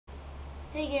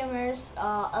Hey gamers,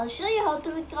 I'll show you how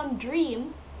to become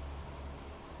Dream.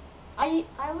 I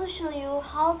will show you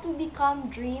how to become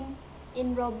Dream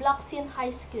in Robloxian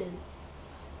High School.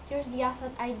 Here's the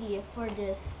asset ID for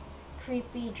this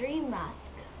creepy Dream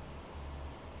mask.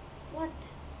 What?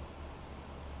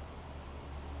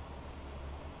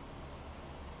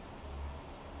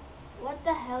 What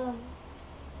the hell is...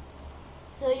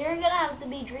 So you're gonna have to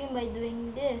be Dream by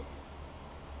doing this.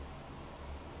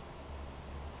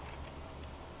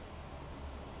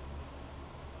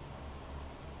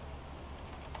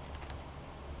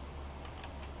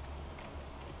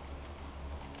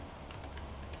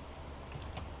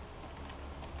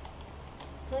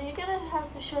 So you're gonna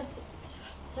have to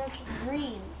search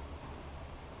green.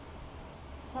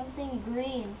 Something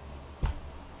green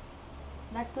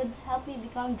that could help me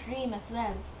become Dream as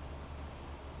well.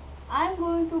 I'm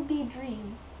going to be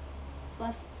Dream,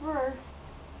 but first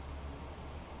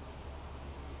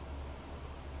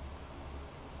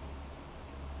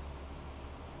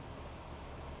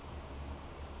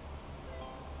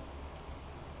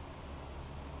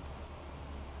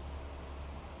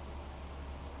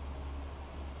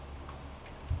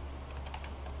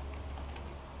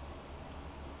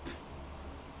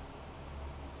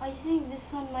I think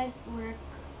this one might work.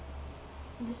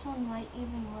 This one might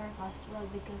even work as well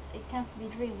because it can't be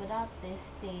Dream without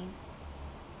this thing.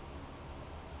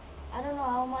 I don't know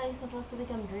how am I supposed to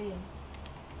become Dream.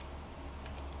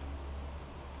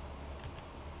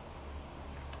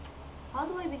 How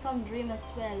do I become Dream as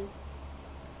well?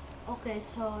 Okay,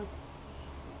 so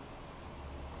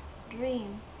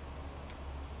Dream.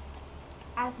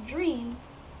 As Dream,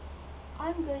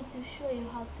 I'm going to show you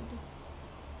how to do.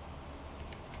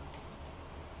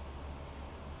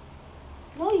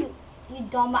 No, you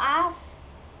dumbass.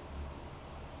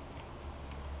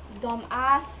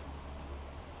 Dumbass.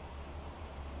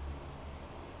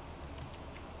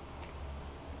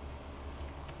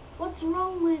 What's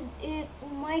wrong with it? Oh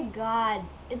my god.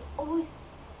 It's always...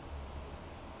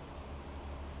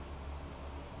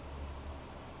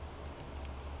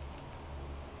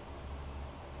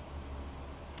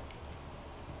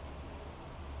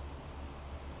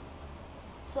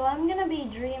 So I'm gonna be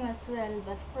Dream as well,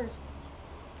 but first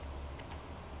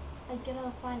I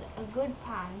gotta find a good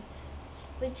pants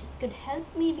which could help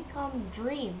me become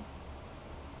Dream.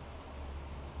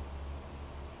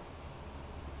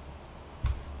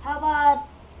 How about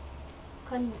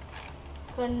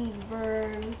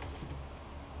Converse?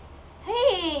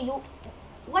 Hey, you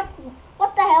what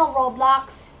the hell,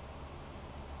 Roblox?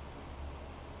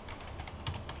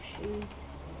 Shoes.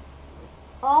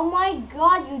 Oh my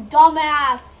god, you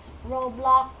dumbass,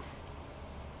 Roblox.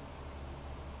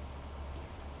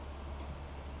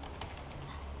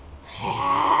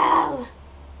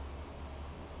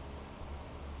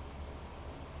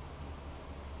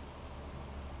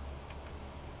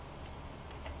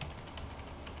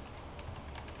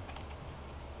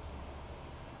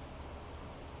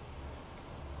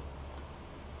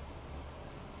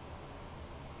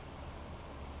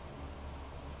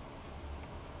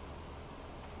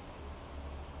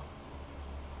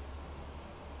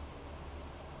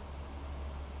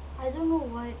 I don't know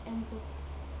why it ends up.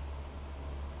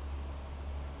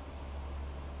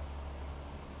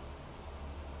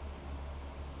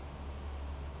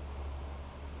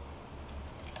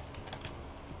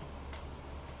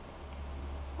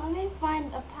 Let me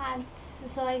find a pants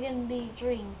so I can be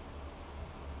Dream.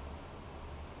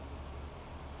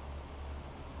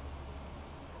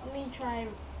 Let me try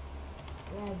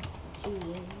red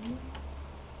jeans.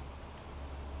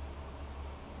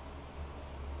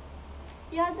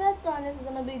 Yeah, that one is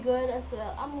gonna be good as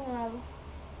well.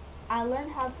 I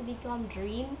learned how to become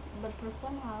Dream, but for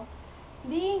somehow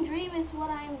being Dream is what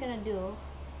I'm gonna do.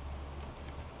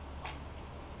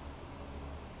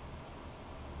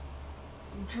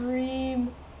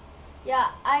 Dream.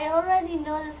 Yeah, I already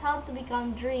noticed how to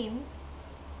become Dream.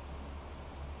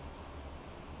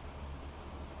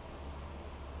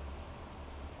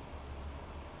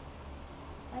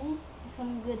 I need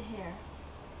some good hair.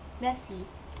 Messy.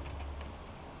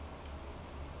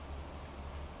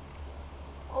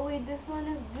 Oh wait, this one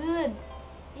is good.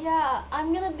 Yeah,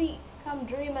 I'm gonna become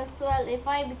Dream as well if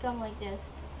I become like this.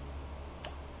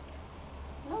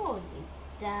 No, you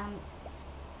damn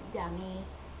dummy.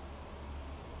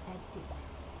 Edit.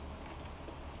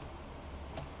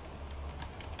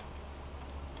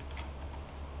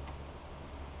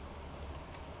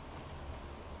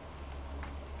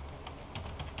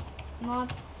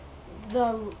 Not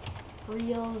the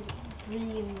real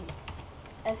Dream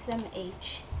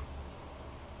SMH.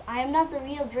 I am not the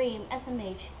real Dream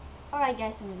SMH. Alright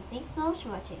guys, thanks so much for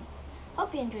watching.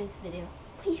 Hope you enjoyed this video.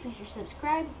 Please make sure to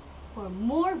subscribe for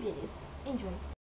more videos. Enjoy.